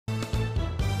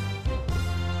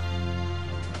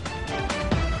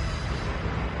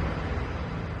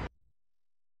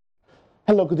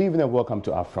Hello, good evening and welcome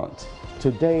to Upfront.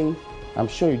 Today, I'm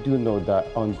sure you do know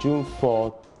that on June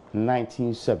 4th,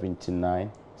 1979,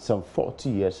 some 40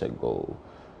 years ago,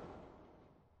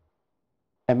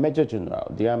 a Major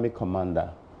General, the Army Commander,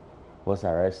 was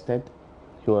arrested.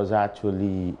 He was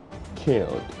actually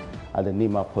killed at the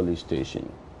Nima police station.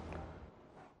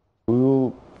 We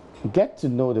will get to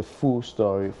know the full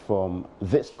story from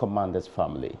this commander's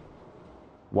family.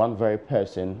 One very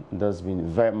person that's been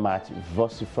very much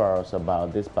vociferous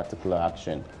about this particular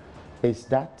action is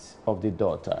that of the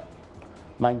daughter.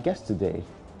 My guest today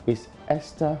is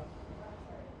Esther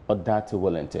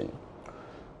Odartey-Wellington.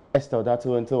 Esther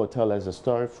Odartey-Wellington will tell us the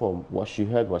story from what she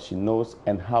heard, what she knows,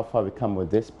 and how far we come with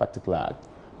this particular act.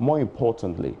 More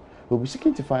importantly, we'll be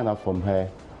seeking to find out from her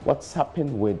what's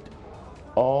happened with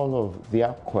all of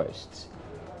their quests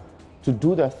to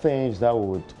do the things that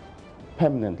would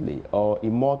permanently or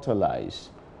immortalize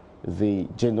the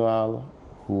general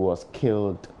who was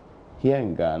killed here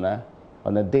in Ghana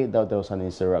on the day that there was an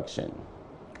insurrection.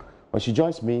 When she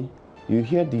joins me, you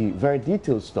hear the very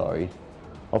detailed story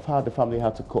of how the family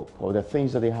had to cope, or the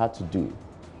things that they had to do,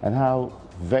 and how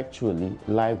virtually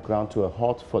life ground to a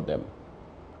halt for them.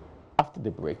 After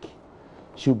the break,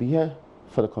 she'll be here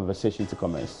for the conversation to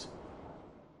commence.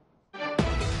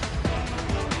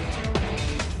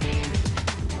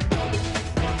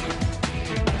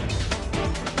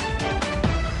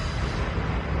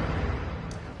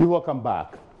 Welcome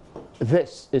back.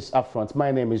 This is Upfront.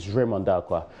 My name is Raymond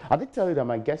Dakwa. I did tell you that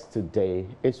my guest today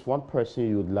is one person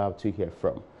you would love to hear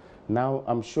from. Now,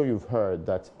 I'm sure you've heard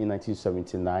that in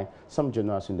 1979, some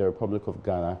generals in the Republic of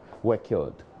Ghana were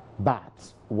killed.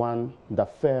 But one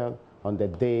that fell on the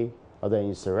day of the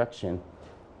insurrection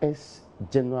is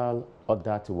General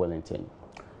Odartey-Wellington.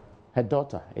 Her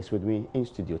daughter is with me in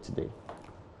studio today.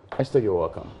 Esther, you're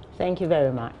welcome. Thank you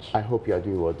very much. I hope you are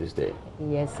doing well this day.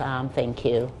 Yes, thank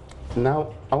you.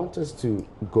 Now, I want us to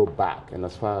go back, and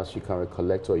as far as you can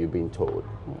recollect what you've been told.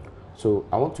 So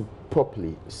I want to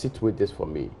properly sit with this for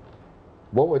me.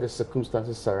 What were the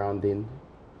circumstances surrounding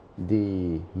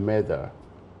the murder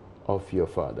of your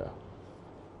father?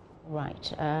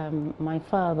 Right. My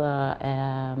father,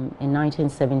 in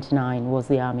 1979, was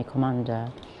the Army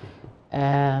commander.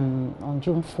 On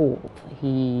June 4th,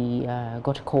 he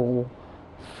got a call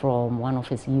from one of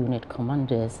his unit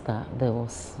commanders that there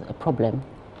was a problem.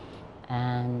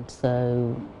 And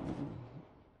so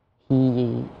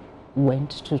he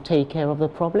went to take care of the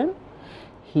problem.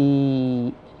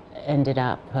 He ended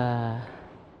up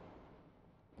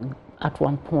at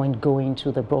one point going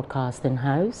to the broadcasting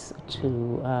house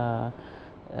to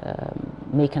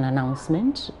make an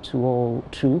announcement to all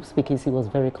troops, because he was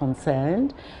very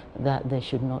concerned that there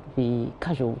should not be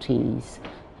casualties.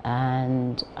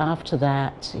 And after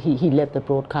that, he left the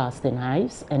broadcasting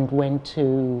house and went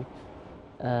to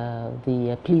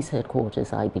the police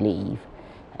headquarters, I believe.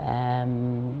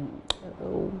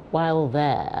 While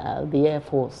there, the Air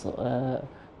Force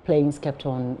planes kept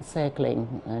on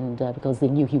circling, and because they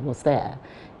knew he was there,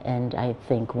 and I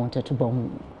think wanted to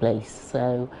bomb the place.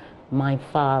 So my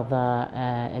father,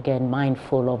 again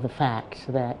mindful of the fact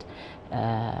that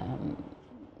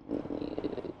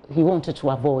he wanted to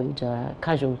avoid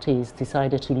casualties,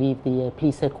 decided to leave the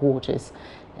police headquarters,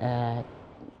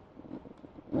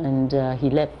 and he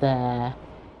left there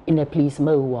in a police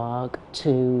mowag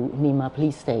to Nima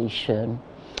police station.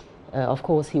 Of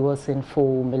course, he was in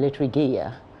full military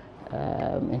gear,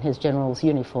 in his general's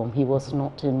uniform. He was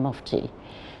not in mufti.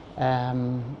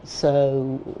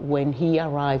 So when he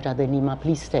arrived at the Nima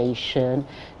police station,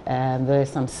 there were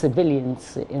some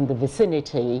civilians in the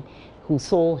vicinity who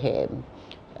saw him.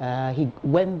 He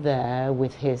went there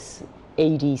with his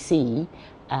ADC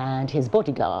and his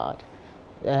bodyguard,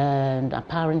 and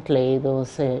apparently there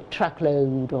was a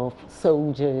truckload of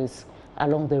soldiers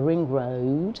along the ring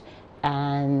road,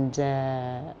 and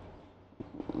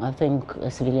I think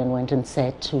a civilian went and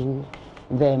said to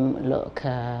them, look,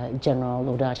 General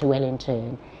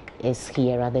Odartey-Wellington is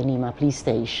here at the Nima police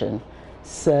station.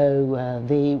 So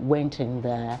they went in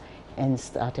there and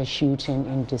started shooting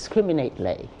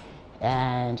indiscriminately.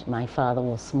 And my father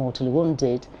was mortally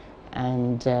wounded,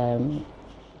 and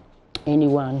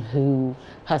anyone who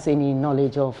has any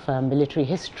knowledge of military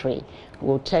history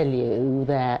will tell you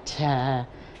that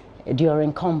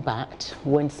during combat,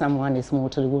 when someone is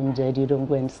mortally wounded, you don't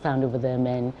go and stand over them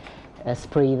and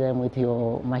spray them with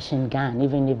your machine gun,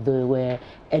 even if they were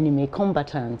enemy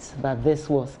combatants. But this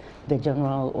was the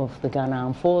general of the Ghana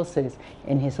Armed Forces,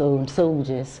 and his own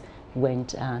soldiers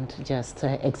went and just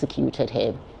executed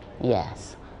him,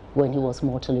 yes, when he was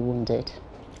mortally wounded.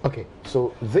 Okay,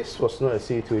 so this was not a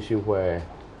situation where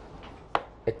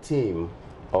a team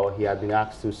or he had been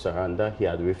asked to surrender, he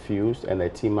had refused, and a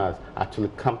team has actually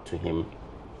come to him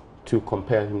to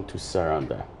compel him to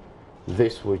surrender.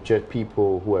 This was just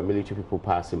people who are military people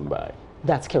passing by.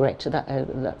 That's correct.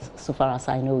 That's, so far as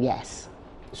I know, yes.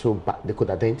 So but they could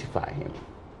identify him.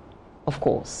 Of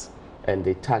course. And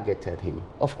they targeted him.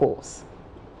 Of course.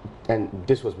 And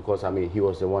this was because, I mean, he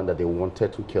was the one that they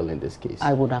wanted to kill in this case.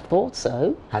 I would have thought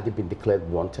so. Had he been declared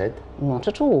wanted? Not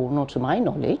at all, not to my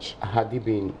knowledge. Had he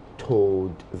been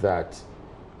told that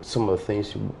some of the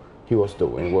things he was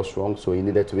doing was wrong, so he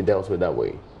needed to be dealt with that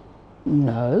way?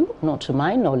 No, not to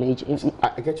my knowledge.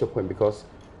 I get your point, because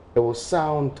it will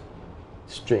sound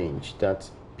strange that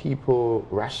people,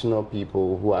 rational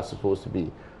people who are supposed to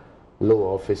be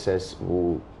lower officers,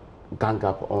 will gang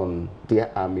up on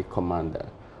their army commander.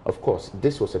 Of course,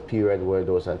 this was a period where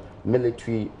there was a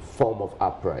military form of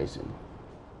uprising.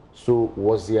 So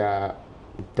was their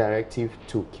directive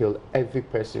to kill every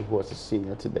person who was a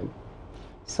senior to them?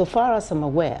 So far as I'm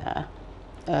aware,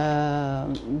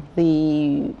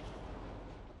 the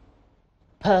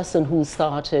person who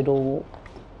started or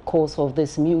cause of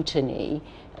this mutiny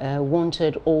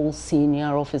wanted all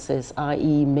senior officers,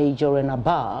 i.e. major and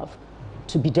above,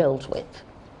 to be dealt with.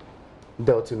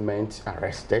 Dealt with meant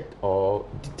arrested or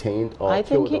detained or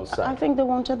killed on sight? I think they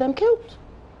wanted them killed.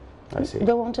 I see.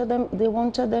 They wanted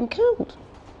them killed.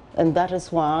 And that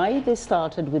is why they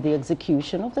started with the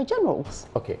execution of the generals.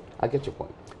 Okay, I get your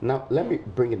point. Now, let me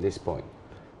bring in this point.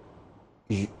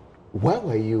 Where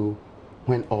were you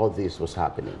when all this was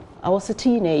happening? I was a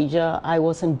teenager. I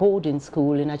was in boarding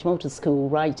school, in Ajimoto school,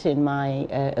 right in my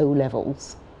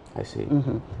O-levels. I see.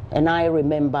 Mm-hmm. And I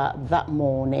remember that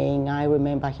morning, I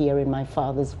remember hearing my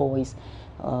father's voice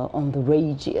on the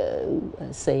radio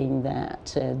saying that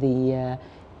the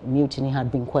mutiny had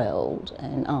been quelled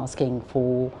and asking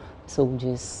for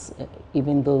soldiers,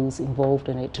 even those involved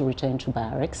in it, to return to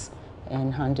barracks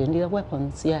and hand in their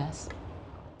weapons, yes.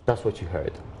 That's what you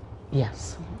heard?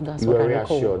 Yes, that's what I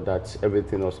recall. You were reassured that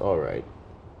everything was all right?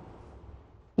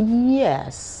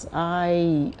 Yes,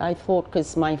 I thought,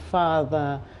 because my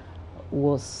father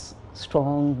was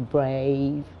strong,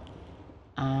 brave,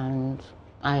 and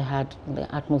I had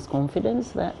the utmost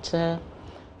confidence that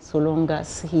so long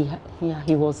as he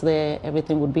was there,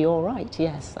 everything would be all right.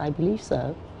 Yes, I believe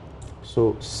so.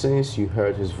 So since you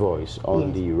heard his voice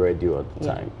on the radio at the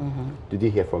time, did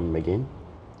you hear from him again?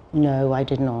 No, I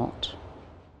did not.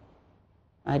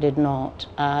 I did not.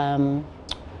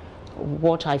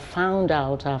 What I found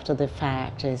out after the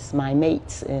fact is my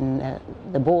mates in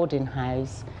the boarding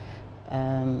house,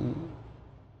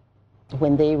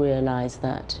 when they realized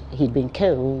that he'd been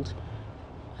killed,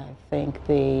 I think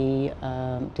they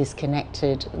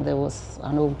disconnected. There was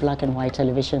an old black and white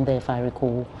television there, if I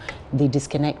recall. They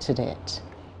disconnected it,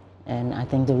 and I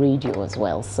think the radio as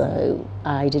well. So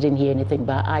I didn't hear anything,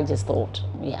 but I just thought,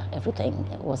 yeah, everything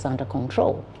was under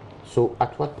control. So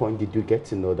at what point did you get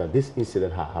to know that this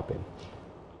incident had happened?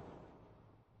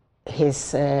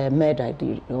 His murder,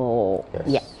 or yes.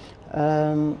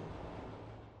 Yeah.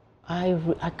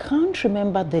 I can't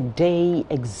remember the day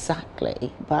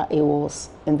exactly, but it was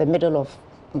in the middle of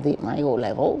my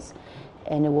O-levels,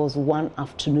 and it was one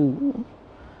afternoon,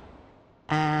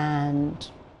 and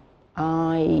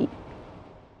I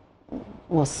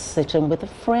was sitting with a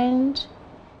friend,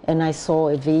 and I saw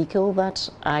a vehicle that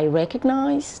I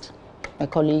recognized, a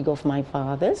colleague of my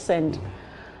father's, and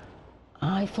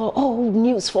I thought, oh,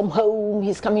 news from home,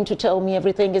 he's coming to tell me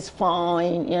everything is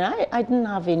fine. You know, I didn't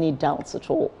have any doubts at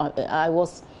all. I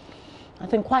was, I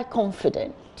think, quite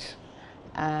confident.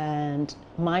 And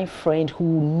my friend, who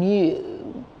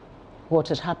knew what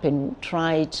had happened,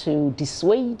 tried to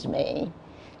dissuade me,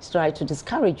 tried to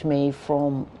discourage me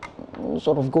from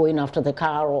sort of going after the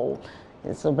car, or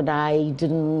so, but I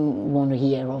didn't want to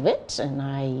hear of it, and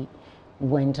I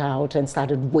went out and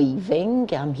started waving,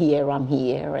 I'm here,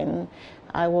 and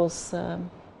I was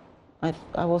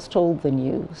told the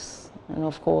news, and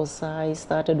of course I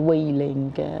started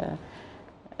wailing.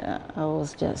 I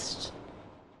was just,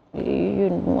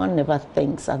 one never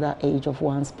thinks at that age of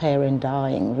one's parent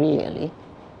dying, really.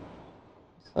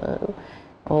 So,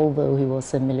 although he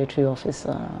was a military officer,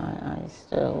 I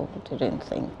still didn't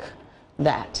think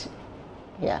that,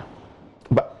 yeah.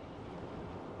 But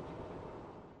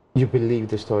you believed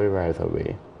the story right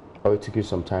away, or it took you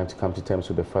some time to come to terms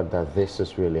with the fact that this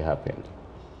has really happened?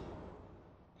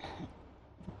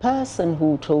 The person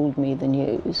who told me the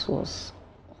news was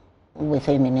with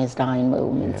him in his dying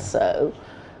moments, so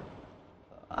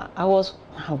I was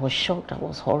shocked, I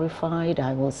was horrified,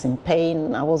 I was in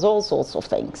pain, I was all sorts of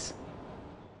things.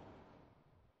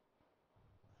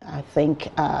 I think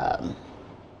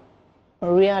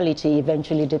reality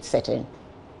eventually did set in,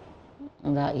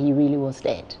 that he really was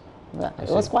dead. It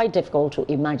was quite difficult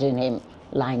to imagine him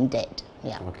lying dead.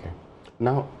 Yeah. Okay.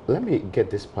 Now, let me get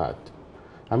this part.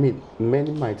 I mean,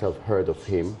 many might have heard of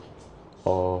him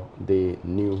or they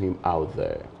knew him out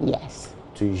there. Yes.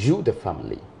 To you, the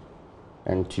family,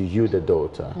 and to you, the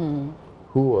daughter,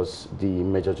 who was the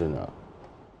Major General?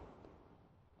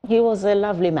 He was a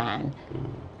lovely man.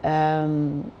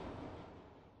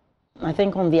 I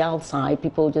think on the outside,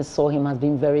 people just saw him as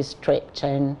being very strict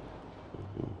and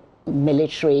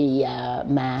military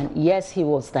man. Yes, he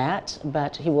was that,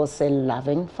 but he was a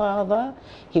loving father.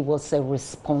 He was a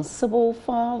responsible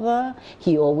father.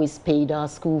 He always paid our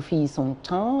school fees on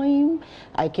time.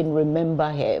 I can remember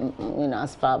him,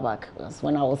 as far back as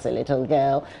when I was a little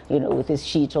girl, with his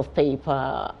sheet of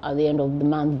paper at the end of the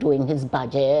month doing his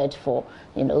budget for,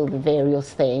 the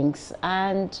various things.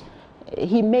 And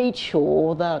he made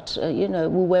sure that, we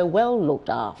were well looked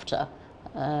after.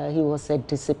 He was a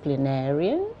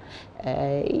disciplinarian.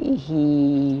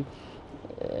 He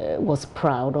was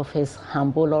proud of his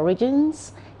humble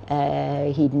origins.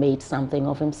 He'd made something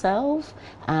of himself,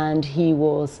 and he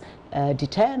was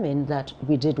determined that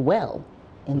we did well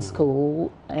in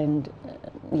school. And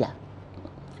yeah.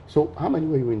 So, how many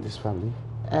were you in this family?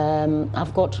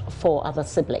 I've got 4 other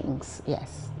siblings.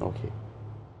 Yes. Okay.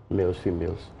 Males,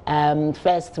 females?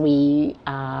 First 3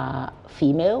 are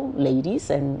female ladies,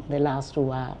 and the last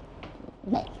 2 are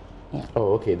men. Yeah.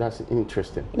 Oh, okay, that's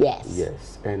interesting. Yes.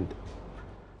 Yes, and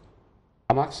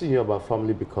I'm asking you about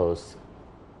family because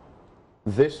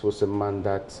this was a man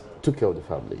that took care of the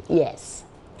family. Yes.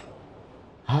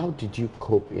 How did you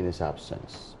cope in his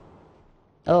absence?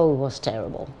 Oh, it was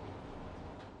terrible.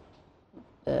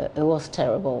 It was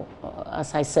terrible.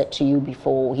 As I said to you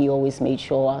before, he always made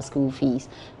sure our school fees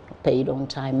paid on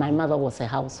time. My mother was a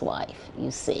housewife,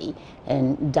 you see,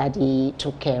 and Daddy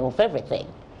took care of everything.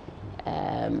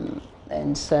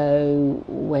 And so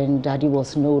when Daddy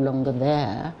was no longer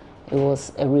there, it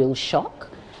was a real shock.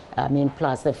 I mean,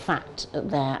 plus the fact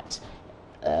that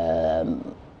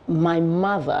my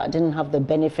mother didn't have the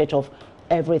benefit of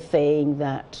everything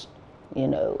that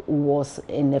was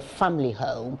in a family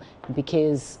home,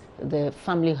 because the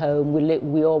family home,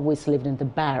 we always lived in the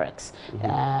barracks.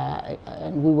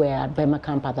 And we were at Burma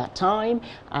camp at that time,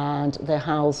 and the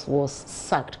house was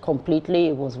sacked completely.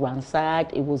 It was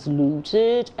ransacked, it was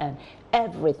looted, and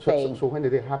everything. So when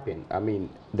did it happen? I mean,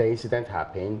 the incident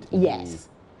happened? Yes.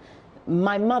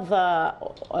 My mother,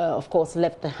 of course,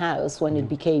 left the house when it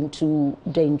became too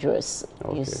dangerous,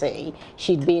 you see.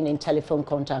 She'd been in telephone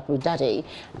contact with Daddy,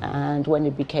 and when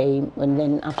it became, and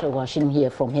then after a while, she didn't hear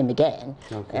from him again.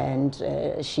 And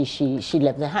she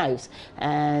left the house,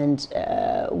 and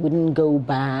we didn't go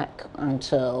back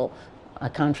until, I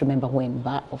can't remember when,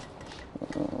 but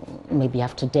maybe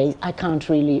after days. I can't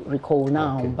really recall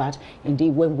now, but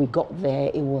indeed when we got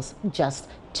there, it was just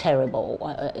terrible,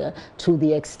 to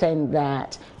the extent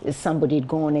that somebody had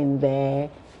gone in there,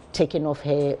 taken off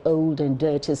her old and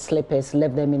dirty slippers,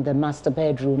 left them in the master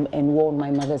bedroom, and worn my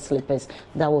mother's slippers.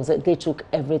 That was it. They took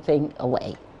everything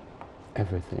away.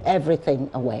 Everything? Everything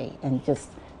away, and just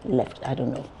left, I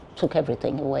don't know, took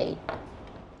everything away.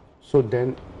 So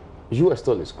then, you were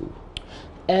still in school?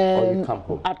 Or you come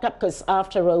home? Because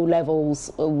after O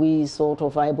levels, we sort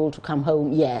of are able to come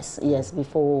home. Yes,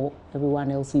 before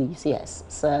everyone else leaves. Yes.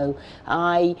 So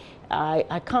I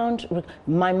can't.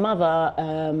 My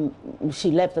mother,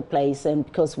 she left the place, and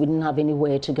because we didn't have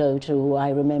anywhere to go to,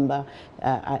 I remember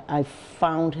I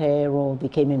found her, or they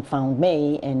came and found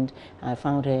me, and I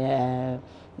found her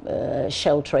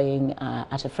sheltering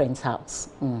at a friend's house.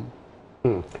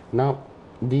 Now,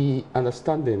 the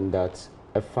understanding that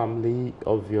a family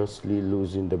obviously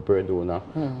losing the breadwinner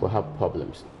will have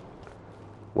problems.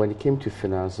 When it came to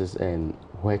finances and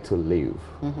where to live,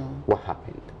 what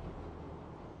happened?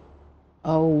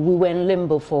 Oh, we were in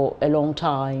limbo for a long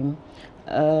time.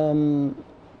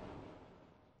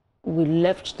 We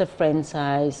left the friend's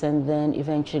house, and then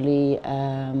eventually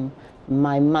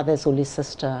my mother's only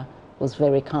sister was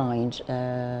very kind.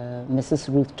 Mrs.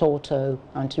 Ruth Toto,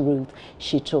 Auntie Ruth,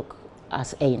 she took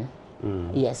us in.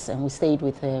 Yes, and we stayed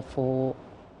with her for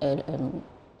a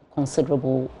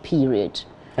considerable period.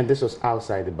 And this was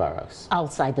outside the barracks?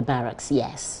 Outside the barracks,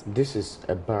 yes. This is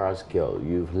a barracks girl.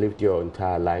 You've lived your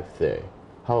entire life there.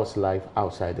 How was life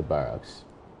outside the barracks?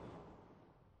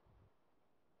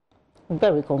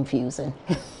 Very confusing.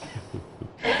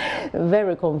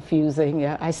 Very confusing.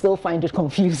 Yeah. I still find it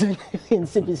confusing in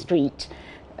City Street.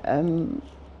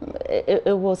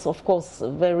 It was, of course,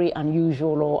 very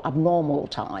unusual or abnormal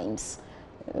times.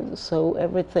 So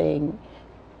everything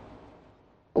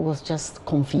was just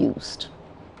confused.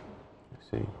 I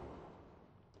see.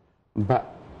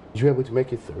 But you were able to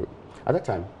make it through. At that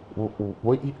time,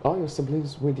 were all your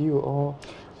siblings with you, or?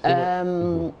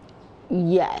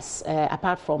 Yes,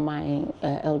 apart from my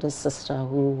eldest sister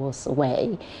who was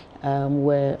away,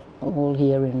 we're all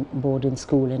here in boarding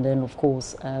school, and then of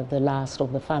course the last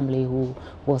of the family who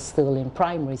was still in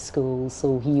primary school,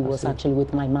 so he was actually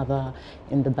with my mother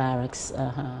in the barracks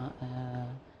on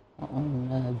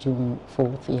June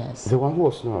 4th, yes. The one who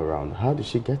was not around, how did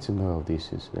she get to know of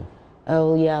this incident?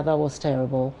 Oh yeah, that was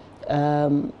terrible.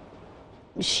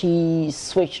 She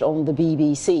switched on the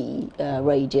BBC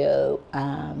radio.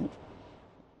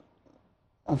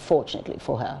 Unfortunately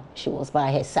for her, she was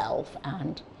by herself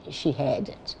and she heard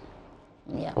it.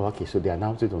 Yeah. Oh, okay, so they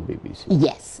announced it on BBC.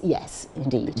 Yes, yes,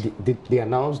 indeed. Did they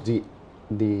announce the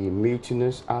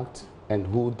Mutinous Act and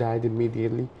who died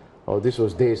immediately, or this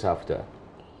was days after?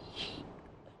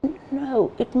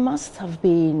 No, it must have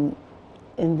been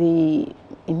in the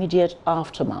immediate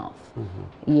aftermath.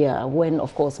 Yeah, when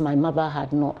of course my mother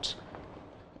had not.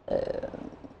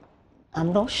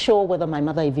 I'm not sure whether my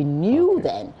mother even knew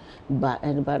then, but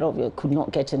could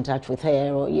not get in touch with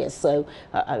her. Or yes, so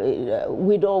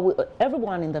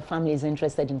everyone in the family is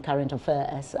interested in current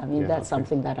affairs. I mean, that's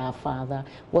something that our father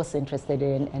was interested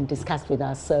in and discussed with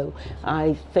us. So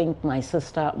I think my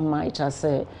sister might, as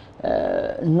a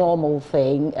normal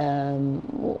thing,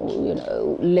 you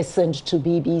know, listened to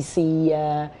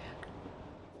BBC.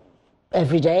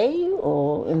 Every day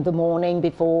or in the morning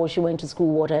before she went to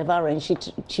school, whatever, and she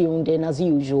tuned in as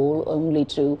usual only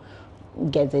to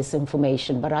get this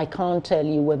information. But I can't tell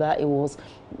you whether it was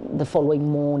the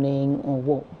following morning or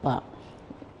what, but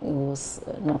it was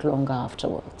not long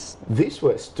afterwards. These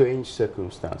were strange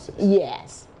circumstances.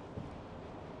 Yes.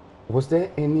 Was there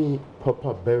any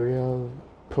proper burial,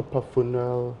 proper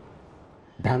funeral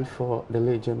done for the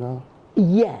late general?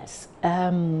 Yes.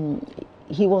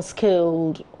 He was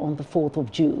killed on the 4th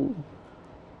of June.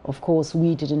 Of course,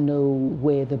 we didn't know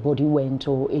where the body went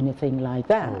or anything like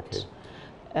that.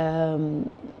 Okay.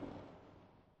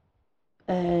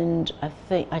 And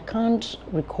I can't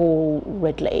recall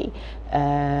readily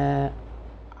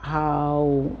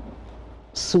how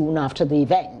soon after the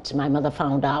event my mother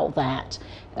found out that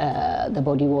the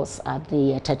body was at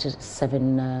the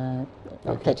 37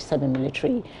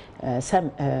 military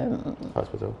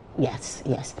hospital. Yes,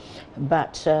 yes.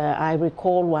 But I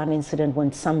recall one incident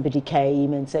when somebody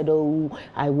came and said, "Oh,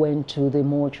 I went to the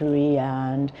mortuary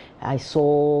and I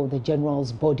saw the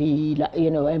general's body," you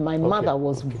know, and my mother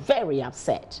was very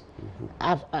upset.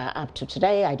 Up to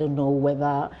today, I don't know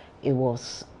whether it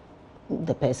was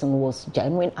the person was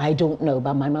genuine. I don't know,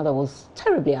 but my mother was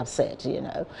terribly upset, you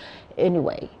know.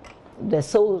 Anyway, the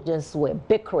soldiers were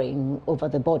bickering over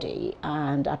the body,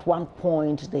 and at one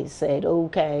point they said,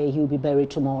 "Okay, he'll be buried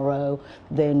tomorrow."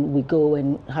 Then we go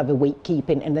and have a wake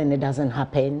keeping, and then it doesn't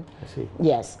happen. I see.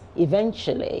 Yes.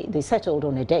 Eventually, they settled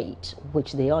on a date,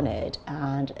 which they honored,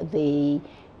 and they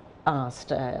asked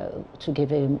to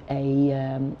give him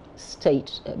a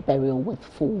state burial with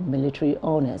full military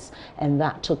honors, and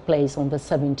that took place on the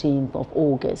 17th of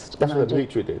August. That's what the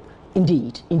military did?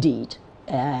 Indeed, indeed.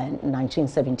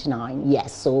 1979,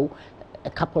 yes. So a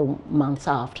couple months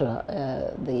after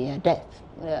the death,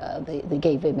 they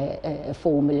gave him a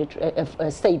full military, a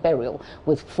state burial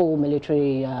with full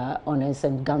military honors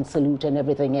and gun salute and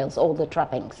everything else, all the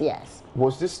trappings, yes.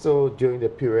 Was this still during the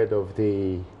period of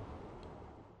the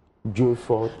June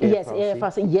 4th?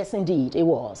 Yes, indeed, it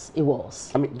was. It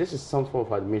was. I mean, this is some form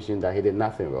of admission that he did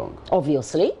nothing wrong.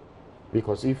 Obviously.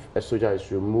 Because if a soldier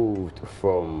is removed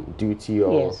from duty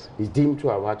or is deemed to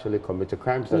have actually committed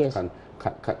crimes that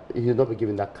he should not be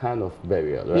given that kind of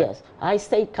burial, right? Yes, I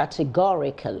state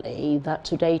categorically that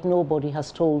to date nobody has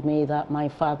told me that my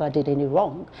father did any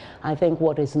wrong. I think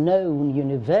what is known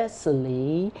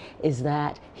universally is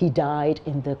that he died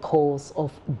in the course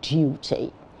of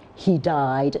duty. He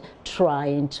died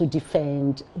trying to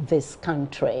defend this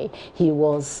country. He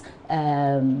was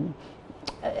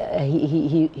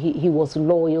he was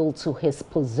loyal to his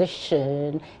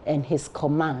position and his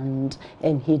command,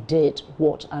 and he did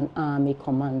what an army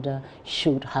commander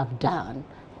should have done.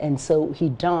 And so he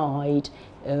died,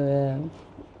 you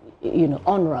know,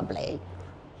 honorably.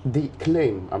 The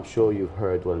claim, I'm sure you've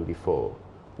heard one before,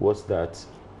 was that,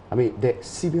 I mean, the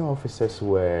senior officers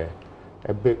were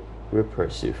a bit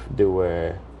repressive. They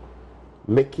were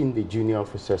making the junior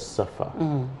officers suffer.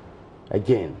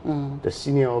 Again, the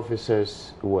senior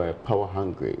officers were power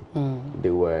hungry.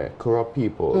 They were corrupt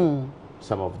people.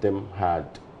 Some of them had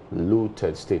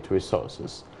looted state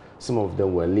resources. Some of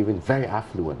them were living very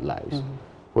affluent lives,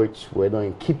 which were not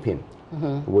in keeping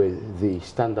with the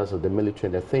standards of the military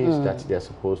and the things that they're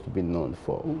supposed to be known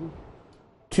for.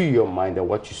 To your mind and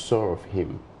what you saw of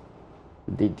him,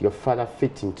 did your father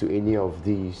fit into any of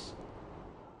these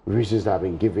reasons that have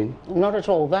been given? Not at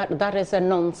all. That is a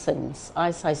nonsense.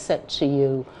 As I said to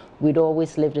you, we'd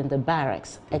always lived in the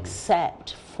barracks,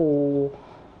 except for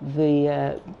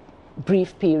the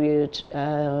brief period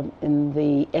in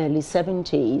the early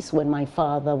 70s when my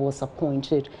father was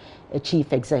appointed a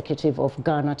chief executive of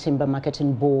Ghana Timber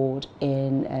Marketing Board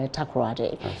in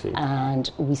Takoradi, and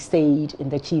we stayed in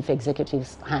the chief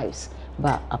executive's house.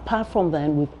 But apart from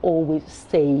then, we've always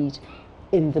stayed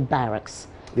in the barracks.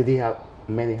 Did he have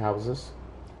many houses?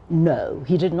 No,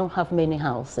 he did not have many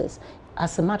houses.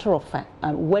 As a matter of fact,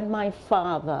 when my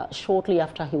father, shortly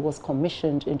after he was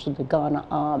commissioned into the Ghana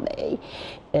Army,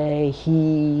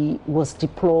 he was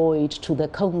deployed to the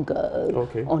Congo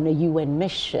on a UN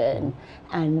mission.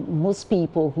 And most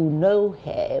people who know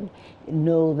him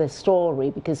know the story,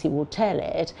 because he will tell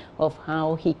it, of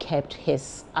how he kept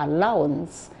his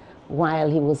allowance while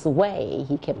he was away.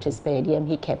 He kept his per diem,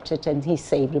 he kept it, and he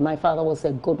saved it. My father was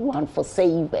a good one for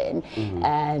saving,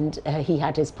 and he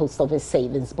had his post office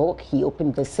savings book. He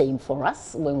opened the same for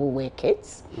us when we were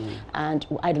kids, and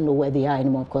I don't know where they are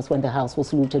anymore, of course. When the house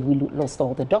was looted, we lost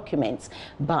all the documents,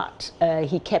 but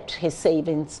he kept his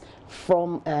savings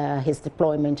from his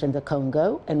deployment in the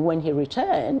Congo, and when he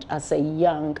returned as a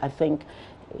young, I think,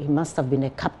 he must have been a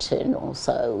captain or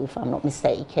so, if I'm not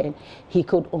mistaken, he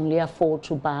could only afford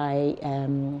to buy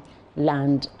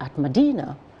land at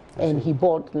Medina. And he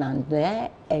bought land there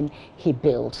and he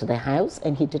built the house,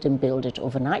 and he didn't build it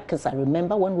overnight, because I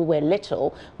remember when we were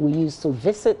little, we used to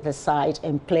visit the site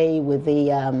and play with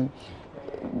the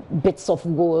bits of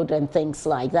wood and things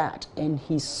like that. And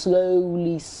he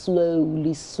slowly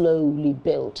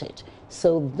built it.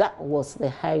 So that was the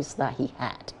house that he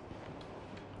had.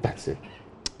 That's it.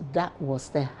 That was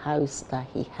the house that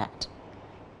he had.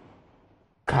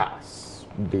 Cars,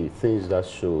 the things that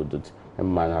showed that a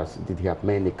man has, did he have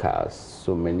many cars?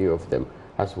 So many of them.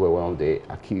 As well, one of the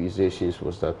accusations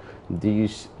was that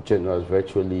these generals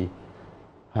virtually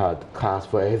had cars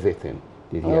for everything.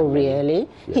 Did he have many? Really?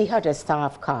 Yes. He had a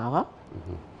staff car,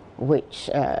 which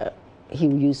he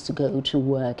used to go to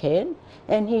work in.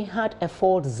 And he had a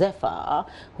Ford Zephyr,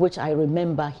 which I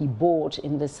remember he bought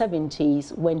in the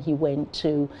 70s when he went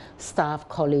to Staff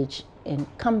College in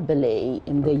Camberley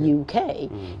in the UK.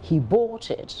 He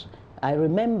bought it. I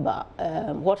remember,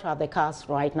 what are the cars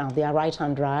right now? They are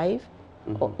right-hand drive.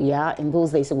 Oh, yeah, in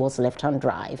those days it was left-hand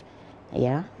drive.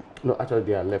 Yeah. No, actually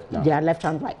they are left now. They are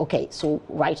left-hand drive. Okay, so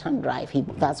right-hand drive,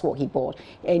 that's what he bought.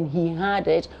 And he had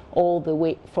it all the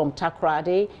way from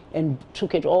Takoradi and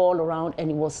took it all around,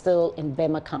 and he was still in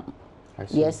Birmingham.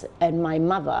 Yes, and my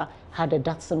mother had a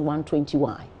Datsun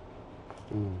 120Y.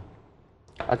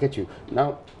 I get you.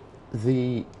 Now,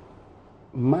 the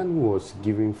man was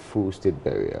given full state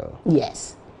burial.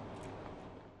 Yes.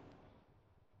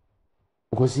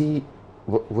 Was he,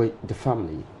 the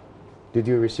family, did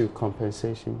you receive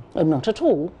compensation? Not at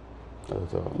all. Not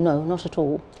at all? No, not at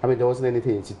all. I mean, there wasn't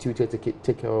anything instituted to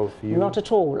take care of you? Not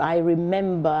at all. I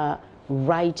remember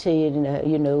writing,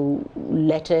 you know,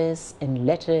 letters and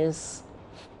letters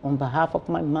on behalf of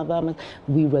my mother.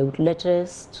 We wrote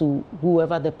letters to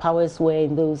whoever the powers were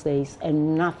in those days,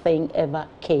 and nothing ever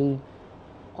came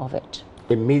of it.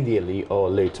 Immediately or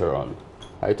later on?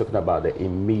 Are you talking about the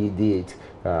immediate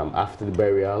after the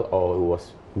burial, or it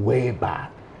was way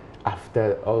back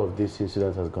after all of these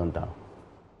incidents has gone down?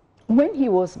 When he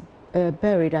was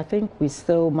buried, I think we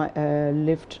still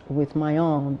lived with my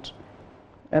aunt.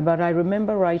 But I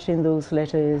remember writing those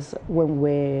letters when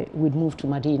we'd moved to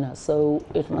Medina. So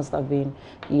it must have been,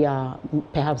 yeah,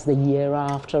 perhaps the year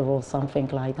after or something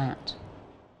like that.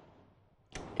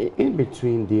 In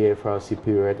between the FRC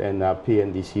period and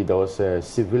PNDC, there was a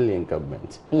civilian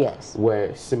government. Yes.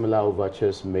 Were similar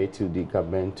overtures made to the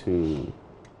government to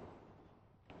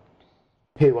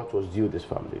pay what was due this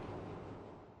family?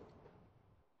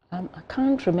 I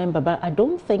can't remember, but I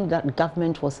don't think that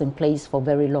government was in place for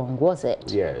very long, was it?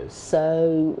 Yes.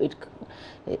 So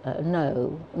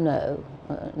no.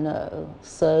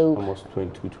 So almost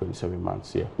 22, 27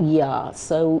 months, yeah. Yeah,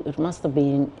 so it must have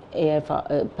been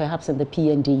perhaps in the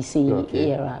PNDC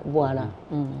era, voila.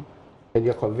 And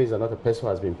you're convinced that not a person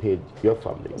has been paid your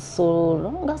family?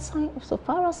 So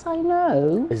far as I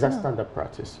know. Is that standard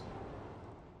practice?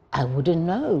 I wouldn't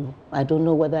know. I don't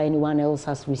know whether anyone else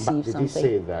has received something. Did he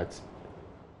say that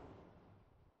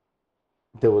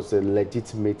there was a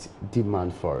legitimate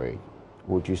demand for it?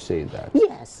 Would you say that?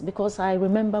 Yes, because I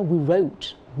remember we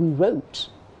wrote.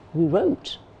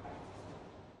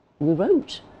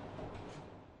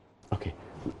 Okay.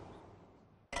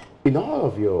 In all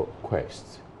of your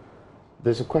quests,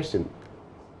 there's a question.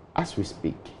 As we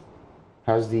speak,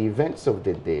 has the events of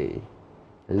the day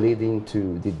leading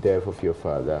to the death of your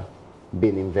father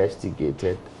been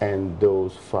investigated and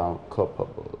those found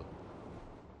culpable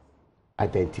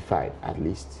identified, at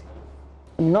least?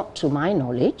 Not to my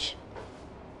knowledge.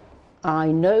 I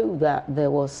know that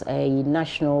there was a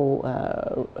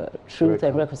National Truth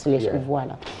and Reconciliation, yeah.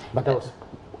 Voila. But that was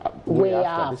way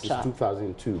after. This is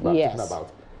 2002, but yes. I'm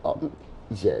talking about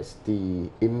yes, the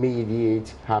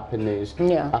immediate happenings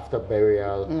Yeah. after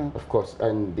burial, of course,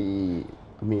 and the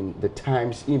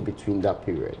times in between that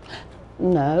period.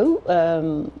 No,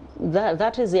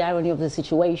 that is the irony of the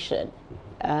situation.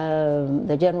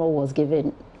 The general was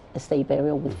given a state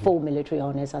burial with full military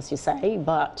honors, as you say,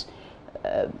 but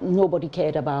nobody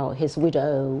cared about his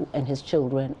widow and his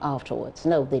children afterwards.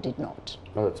 No, they did not.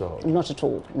 Not at all. Not at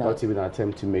all. No. Not even an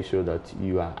attempt to make sure that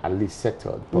you are at least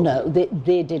settled. No,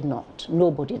 they did not.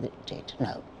 Nobody did.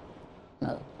 No,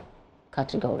 no.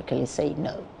 Categorically say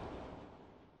no.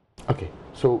 Okay,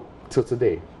 so till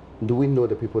today, do we know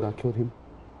the people that killed him?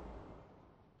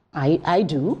 I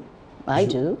do. I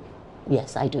do.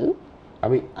 Yes, I do. I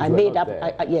mean, I made up,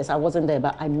 yes, I wasn't there,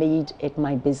 but I made it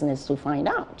my business to find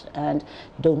out. And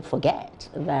don't forget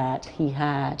that he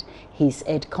had his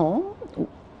aide-de-camp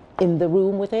in the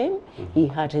room with him. He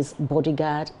had his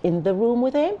bodyguard in the room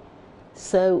with him.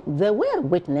 So there were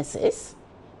witnesses.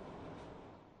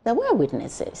 There were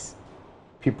witnesses.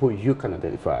 People you can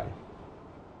identify.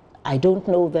 I don't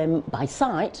know them by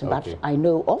sight, but I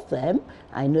know of them.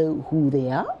 I know who they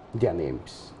are. Their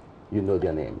names. You know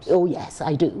their names. Oh, yes,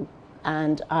 I do.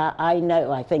 And I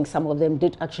know, I think some of them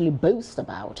did actually boast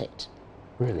about it.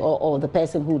 Really? Or the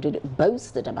person who did it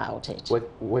boasted about it.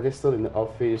 Were they still in the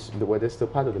office? Were they still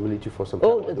part of the military for some time?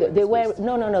 Oh, they were,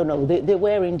 no. They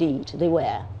were indeed, they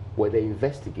were. Were they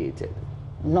investigated?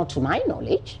 Not to my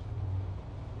knowledge.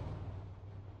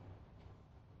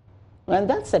 And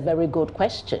that's a very good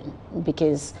question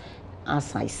because,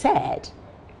 as I said,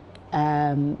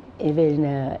 even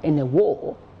in a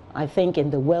war, I think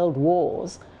in the world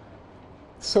wars,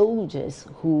 soldiers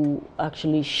who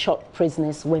actually shot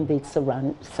prisoners when they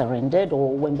surrendered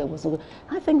or when there was,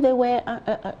 I think they were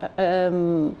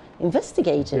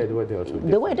investigated. Yeah, they were dealt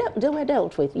with. They were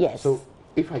dealt with, yes. So,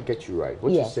 if I get you right,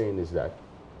 what you're saying is that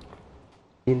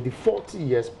in the 40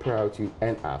 years prior to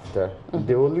and after,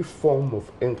 the only form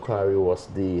of inquiry was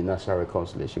the National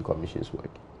Reconciliation Commission's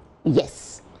work?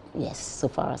 Yes, yes, so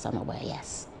far as I'm aware,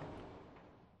 yes.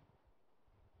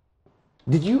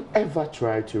 Did you ever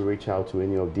try to reach out to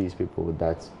any of these people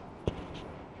that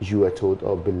you were told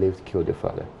or believed killed your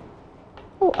father?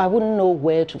 Oh, I wouldn't know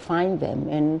where to find them.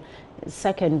 And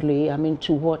secondly, I mean,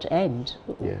 to what end?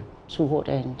 Yeah. To what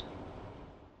end?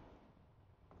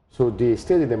 So they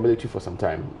stayed in the military for some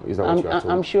time, is that what you are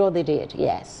told? I'm sure they did,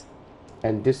 yes.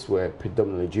 And these were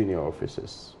predominantly junior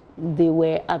officers? They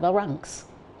were other ranks.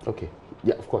 Okay.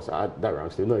 Yeah, of course, at that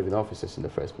ranks, they're not even officers in the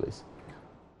first place.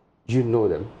 You know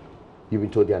them? You've been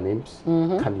told their names?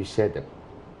 Can you share them?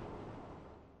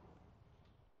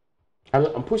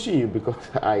 I'm pushing you because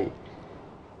I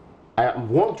am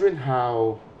wondering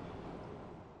how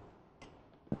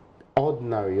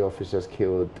ordinary officers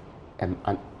killed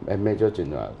a major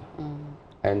general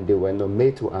and they were not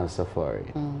made to answer for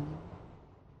it.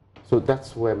 So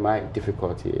that's where my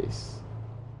difficulty is.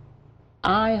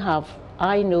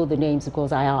 I know the names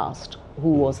because I asked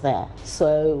who was there.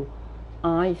 So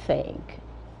I think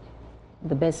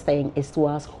the best thing is to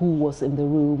ask who was in the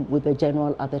room with the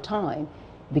general at the time,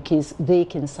 because they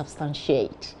can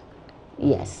substantiate.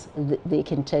 Yes, they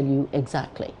can tell you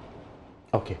exactly.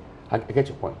 Okay, I get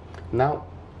your point. Now,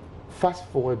 fast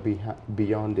forward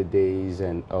beyond the days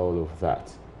and all of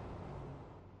that.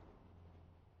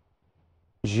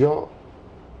 Your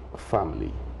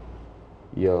family,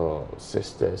 your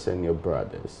sisters and your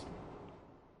brothers,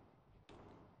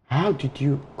 how did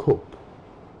you cope?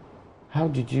 How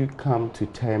did you come to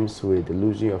terms with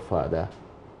losing your father?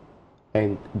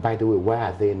 And by the way, where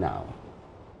are they now?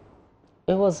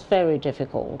 It was very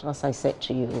difficult, as I said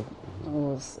to you. It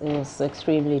was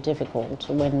extremely difficult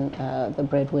when the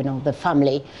breadwinner of the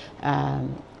family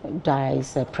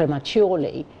dies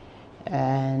prematurely,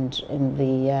 and in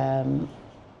the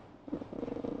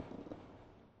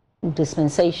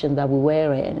dispensation that we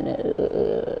were in,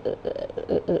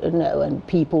 no, and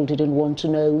people didn't want to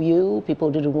know you, people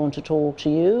didn't want to talk to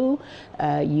you,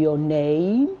 your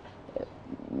name,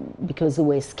 because they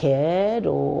were scared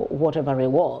or whatever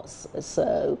it was.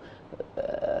 So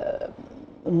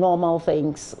normal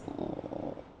things,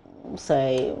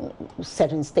 say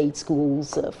certain state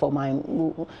schools for my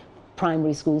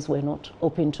primary schools were not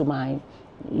open to my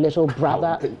little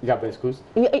brother. Government schools?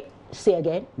 Say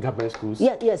again? Government schools?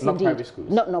 Yes, not indeed. Private schools?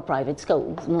 Not private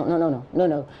schools.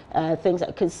 No. Things,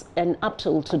 because, and up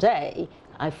till today,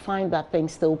 I find that thing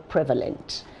still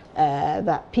prevalent.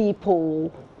 That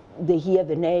people, they hear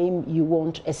the name, you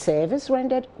want a service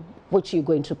rendered, which you're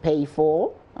going to pay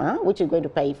for,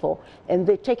 and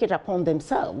they take it upon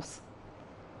themselves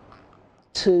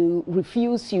to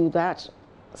refuse you that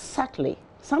subtly,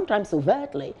 sometimes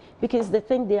overtly, because they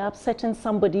think they are upsetting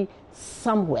somebody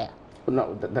somewhere.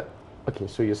 No, okay,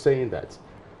 so you're saying that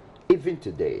even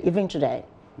today,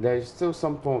 there is still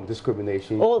some form of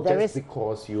discrimination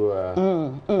because you are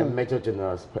a Major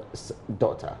General's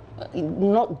daughter.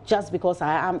 Not just because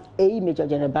I am a Major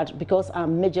General, but because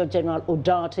I'm Major General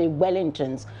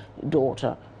Odartey-Wellington's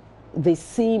daughter. They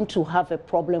seem to have a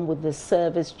problem with the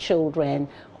service children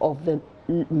of the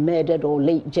murdered or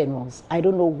late generals. I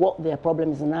don't know what their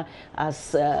problem is now.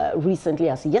 As recently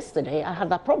as yesterday, I had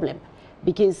that problem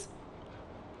because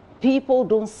people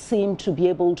don't seem to be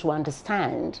able to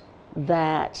understand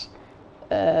that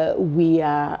we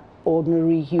are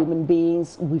ordinary human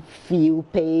beings. We feel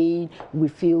pain, we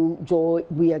feel joy,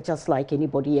 we are just like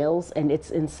anybody else, and it's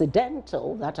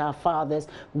incidental that our fathers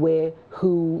were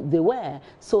who they were,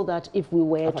 so that if we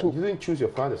were to... You didn't choose your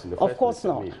fathers in the first place.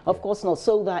 Of course not.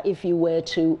 So that if you were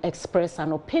to express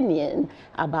an opinion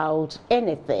about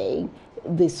anything,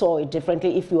 they saw it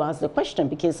differently if you ask the question,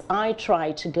 because I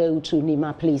tried to go to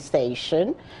Nima police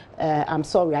station. I'm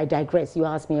sorry, I digress. You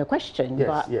asked me a question.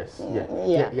 Yes.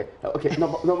 Okay,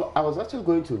 no, I was actually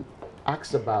going to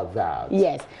ask about that.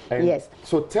 Yes.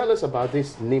 So tell us about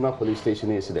this Nima police station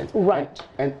incident. Right.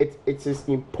 And it is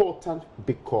important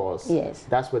because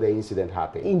that's where the incident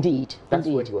happened. Indeed. That's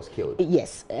where he was killed.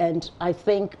 Yes, and I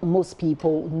think most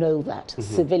people know that,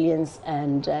 civilians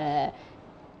and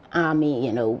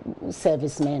army,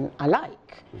 servicemen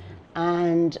alike.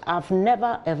 And I've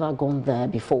never ever gone there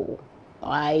before.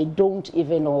 I don't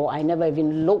even know, I never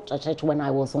even looked at it when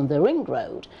I was on the ring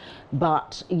road.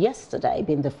 But yesterday,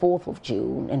 being the 4th of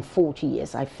June, in 40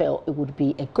 years, I felt it would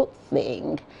be a good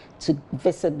thing to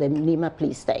visit the Nima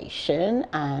police station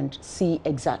and see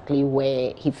exactly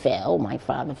where he fell, my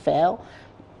father fell,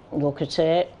 look at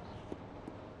it,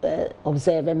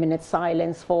 observe a minute's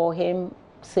silence for him,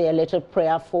 say a little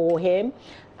prayer for him,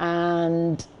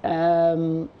 and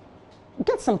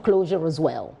get some closure as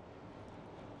well.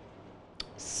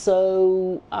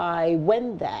 So I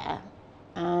went there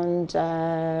and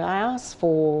I asked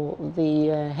for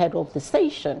the head of the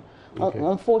station. Okay.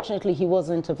 Unfortunately, he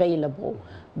wasn't available,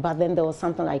 but then there was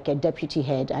something like a deputy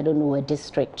head, I don't know, a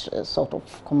district sort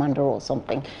of commander or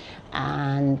something.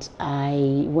 And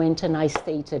I went and I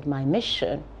stated my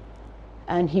mission,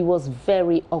 and he was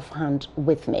very offhand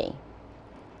with me.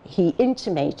 He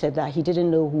intimated that he didn't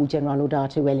know who General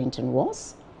Odartey-Wellington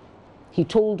was. He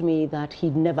told me that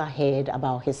he'd never heard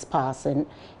about his passing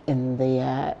in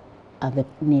at the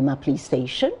Nima police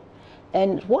station.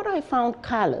 And what I found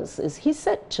callous is he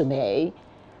said to me,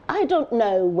 I don't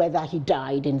know whether he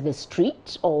died in the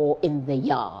street or in the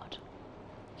yard.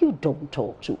 You don't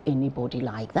talk to anybody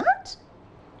like that.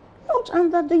 Not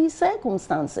under these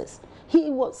circumstances. He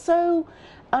was so,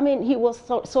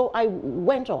 so I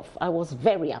went off. I was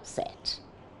very upset.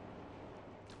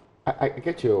 I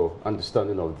get your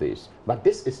understanding of this, but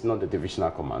this is not the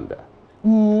divisional commander.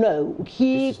 No,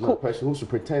 this is not a person who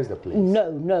superintends the police.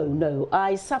 No.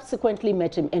 I subsequently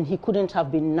met him, and he couldn't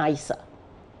have been nicer.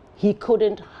 He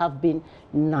couldn't have been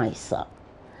nicer.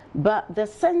 But the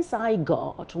sense I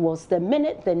got was the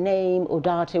minute the name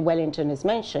Odartey-Wellington is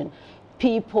mentioned,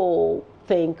 people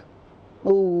think,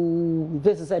 oh,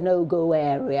 this is a no-go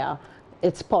area.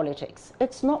 It's politics.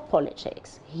 It's not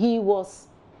politics. He was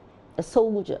a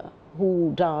soldier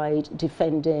who died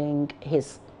defending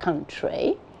his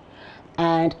country,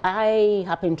 and I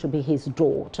happen to be his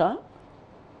daughter.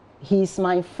 He's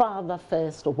my father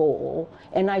first of all,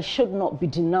 and I should not be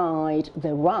denied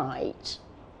the right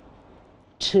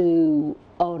to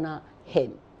honor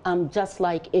him. I'm just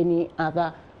like any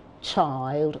other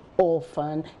child,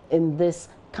 orphan in this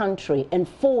country, and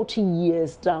 40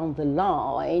 years down the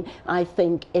line, I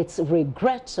think it's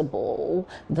regrettable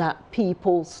that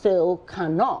people still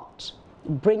cannot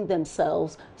bring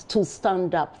themselves to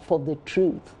stand up for the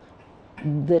truth.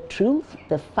 The truth,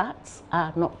 the facts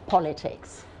are not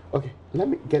politics. Okay, let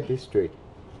me get this straight.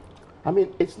 I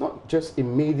mean, it's not just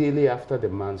immediately after the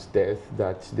man's death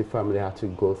that the family had to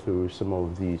go through some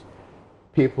of these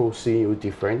people seeing you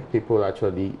different, people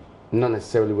actually not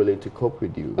necessarily willing to cope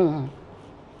with you.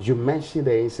 You mentioned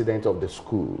the incident of the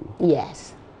school.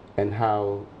 Yes. And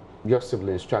how your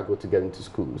siblings struggled to get into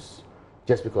schools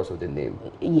just because of the name.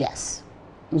 Yes.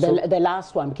 The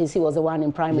last one, because he was the one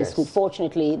in primary school.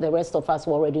 Fortunately, the rest of us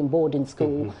were already in boarding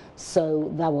school, so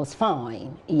that was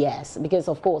fine, yes. Because,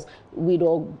 of course, we'd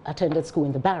all attended school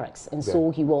in the barracks, and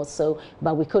so he was. So,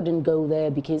 but we couldn't go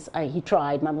there because he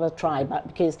tried, my mother tried, but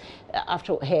because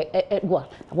after,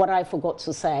 what I forgot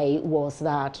to say was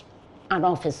that an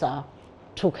officer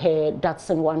took her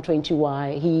Datsun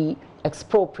 120Y, he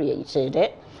expropriated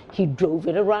it. He drove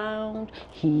it around,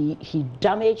 he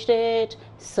damaged it,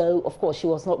 so of course she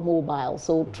was not mobile.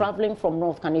 So traveling from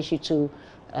North Kanishi to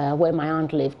where my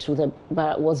aunt lived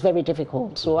was very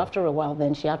difficult. So after a while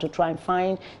then she had to try and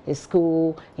find a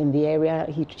school in the area.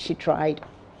 She tried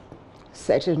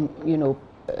certain,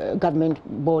 government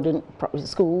boarding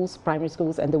schools, primary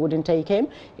schools, and they wouldn't take him.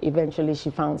 Eventually she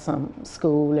found some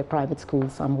school, a private school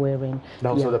somewhere in...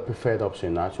 That was the preferred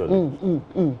option, actually.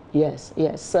 Yes,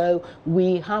 yes. So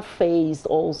we have faced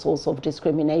all sorts of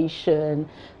discrimination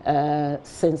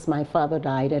since my father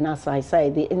died. And as I say,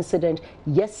 the incident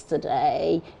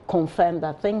yesterday confirmed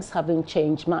that things haven't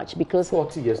changed much because...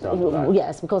 40 years down the line.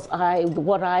 Yes, because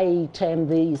what I term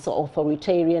these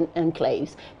authoritarian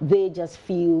enclaves, they just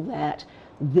feel that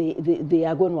they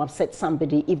are going to upset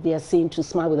somebody if they are seen to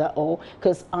smile with that,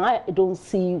 because I don't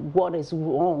see what is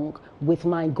wrong with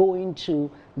my going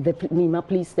to the Nima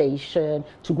police station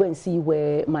to go and see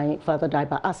where my father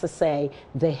died. But as I say,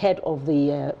 the head of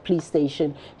the police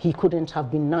station, he couldn't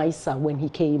have been nicer when he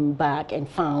came back and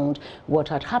found what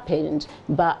had happened.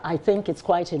 But I think it's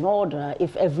quite in order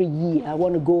if every year I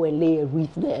want to go and lay a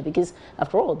wreath there, because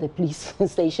after all, the police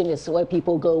station is where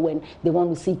people go when they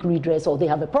want to seek redress or they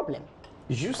have a problem.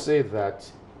 You say that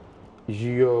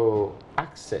your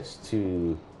access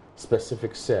to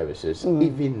specific services,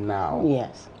 even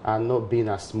now, are not being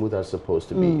as smooth as supposed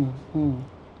to be.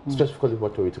 Specifically,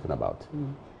 what were we talking about?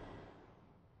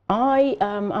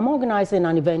 I'm organizing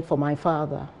an event for my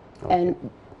father, and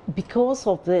because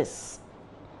of this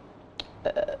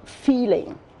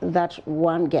feeling that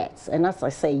one gets, and as I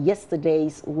say,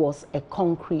 yesterday's was a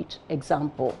concrete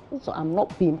example, so I'm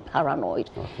not being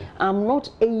paranoid. I'm not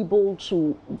able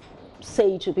to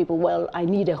say to people, well, I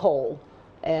need a hall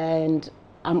and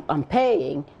I'm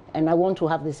paying and I want to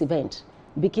have this event,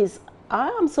 because I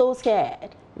am so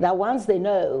scared that once they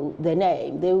know the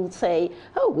name, they will say,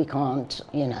 oh, we can't,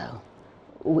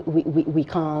 we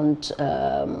can't,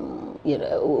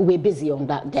 we're busy on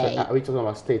that day. So are we talking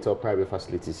about state or private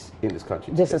facilities in this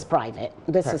country? This is private.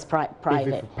 This is private.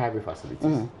 Private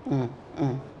facilities.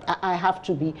 I have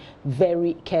to be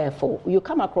very careful. You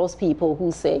come across people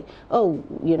who say, oh,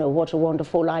 what a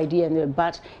wonderful idea.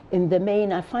 But in the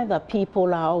main, I find that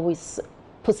people are always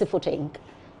pussyfooting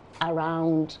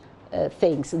around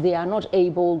things. They are not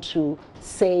able to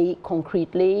say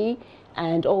concretely.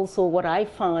 And also what I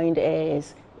find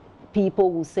is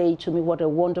people will say to me what a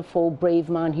wonderful, brave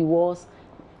man he was.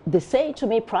 They say it to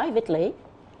me privately,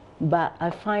 but I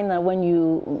find that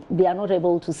they are not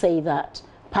able to say that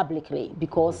publicly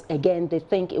because, again, they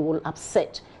think it will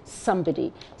upset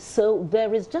somebody. So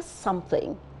there is just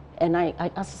something, and as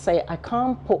I say, I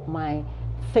can't put my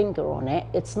finger on it.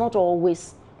 It's not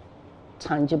always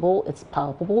tangible, it's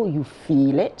palpable, you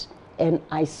feel it, and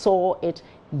I saw it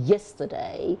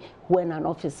yesterday when an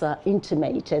officer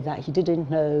intimated that he didn't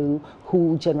know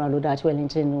who General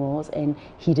Odartey-Wellington was, and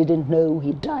he didn't know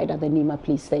he died at the Nima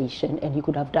police station, and he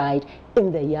could have died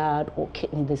in the yard or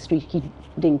in the street. He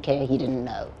didn't care, he didn't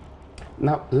know.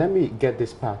 Now, let me get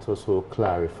this part also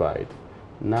clarified.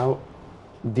 Now,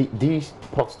 these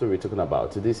pots that we're talking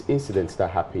about, these incidents that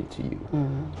happened to you,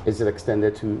 is it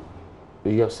extended to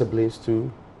your siblings too,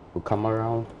 who come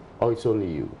around, or it's only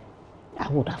you? I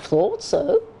would have thought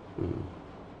so.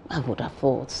 I would have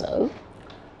thought so.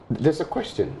 There's a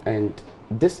question, and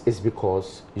this is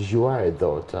because you are a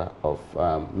daughter of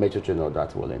Major General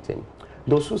Odartey-Wellington.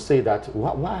 Those who say that,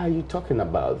 why are you talking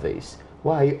about this?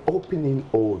 Why are you opening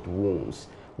old wounds?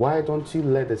 Why don't you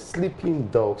let the sleeping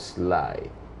dogs lie?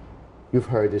 You've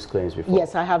heard these claims before.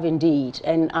 Yes, I have indeed.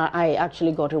 And I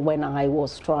actually got it when I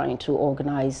was trying to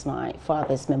organize my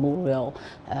father's memorial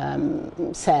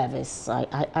service.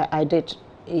 I did,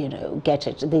 get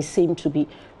it. They seemed to be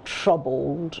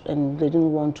troubled and they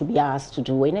didn't want to be asked to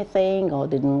do anything or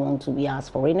didn't want to be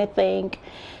asked for anything.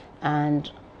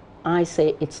 And I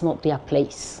say it's not their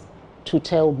place to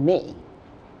tell me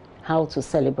how to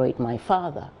celebrate my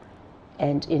father.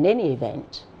 And in any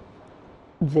event,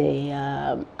 the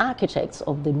architects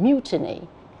of the mutiny,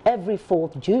 every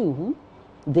 4th June,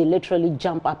 they literally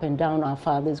jump up and down our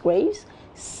father's graves,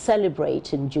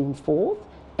 celebrating June 4th,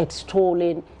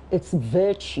 extolling its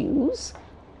virtues,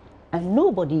 and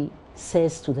nobody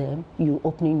says to them, you're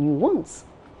opening new wounds.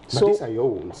 But these are your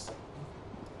wounds.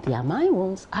 They are my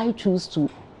wounds. I choose to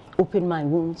open my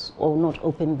wounds or not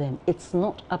open them. It's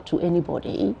not up to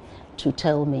anybody to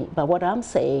tell me. But what I'm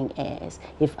saying is,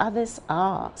 if others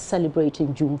are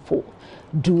celebrating June 4th,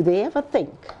 do they ever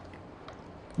think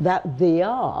that they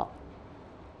are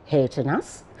hurting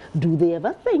us? Do they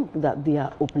ever think that they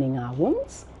are opening our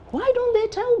wounds? Why don't they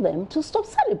tell them to stop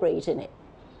celebrating it?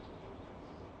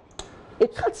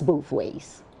 It cuts both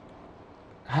ways.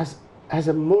 Has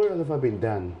a memorial ever been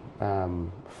done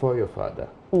for your father?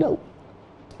 No.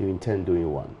 You intend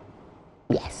doing one?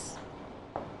 Yes.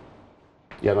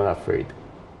 You're not afraid?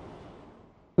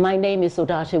 My name is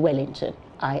Odartey-Wellington.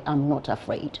 I am not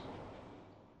afraid.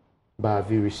 But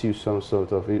have you received some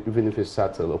sort of, even if it's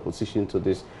subtle, opposition to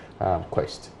this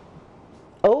quest?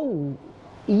 Oh,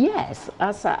 yes.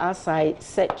 As I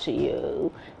said to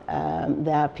you,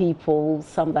 there are people,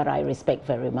 some that I respect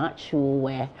very much, who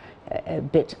were a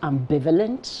bit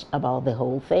ambivalent about the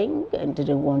whole thing and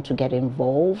didn't want to get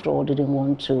involved or didn't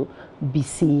want to be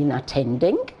seen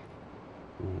attending.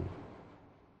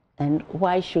 And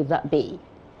why should that be?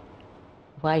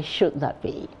 Why should that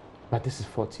be? But this is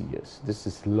 40 years. This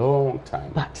is a long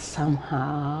time. But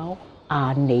somehow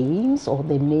our names or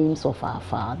the names of our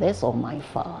fathers or my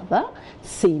father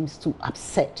seems to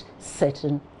upset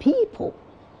certain people.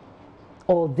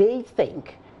 Or they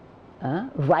think,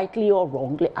 rightly or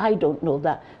wrongly, I don't know,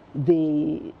 that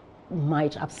they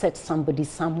might upset somebody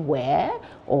somewhere,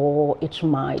 or it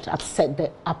might upset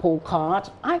the apple cart.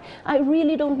 I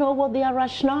really don't know what their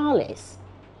rationale is.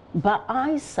 But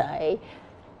I say,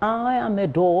 I am a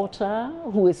daughter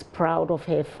who is proud of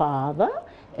her father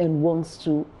and wants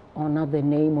to honor the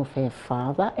name of her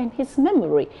father and his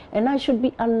memory. And I should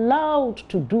be allowed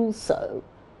to do so.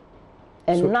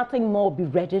 And so, nothing more be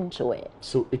read into it.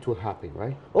 So it will happen,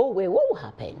 right? Oh, it will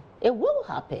happen. It will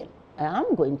happen.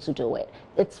 I'm going to do it.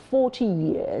 It's 40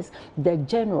 years. The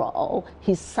general,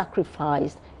 he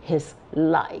sacrificed his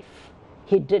life.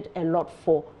 He did a lot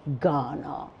for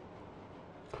Ghana.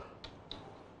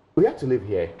 We have to live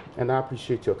here, and I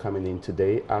appreciate your coming in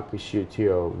today. I appreciate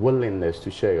your willingness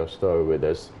to share your story with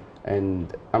us.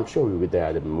 And I'm sure we'll be there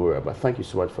at the memorial, but thank you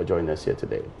so much for joining us here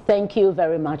today. Thank you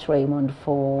very much, Raymond,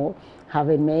 for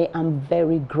having me. I'm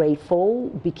very grateful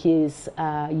because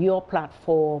your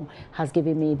platform has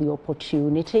given me the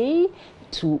opportunity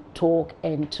to talk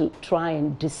and to try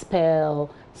and dispel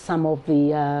some of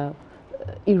the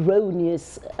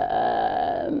erroneous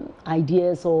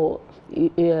ideas or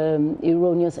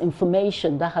erroneous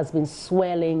information that has been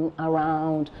swirling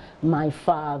around my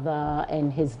father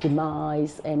and his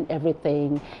demise and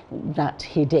everything that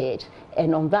he did.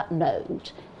 And on that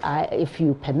note, if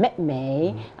you permit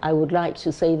me, I would like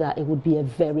to say that it would be a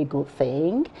very good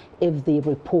thing if the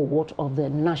report of the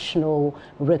National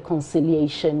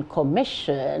Reconciliation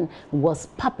Commission was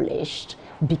published,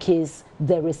 because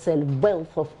there is a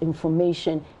wealth of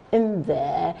information in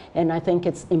there, and I think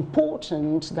it's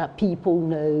important that people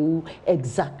know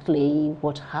exactly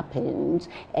what happened.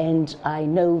 And I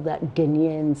know that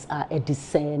Ghanaians are a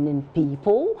discerning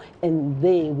people, and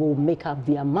they will make up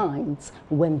their minds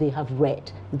when they have read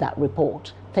that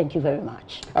report. Thank you very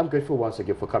much. I'm grateful once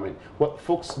again for coming. Well,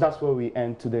 folks, that's where we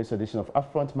end today's edition of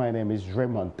Upfront. My name is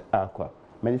Raymond Akwa.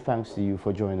 Many thanks to you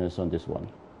for joining us on this one.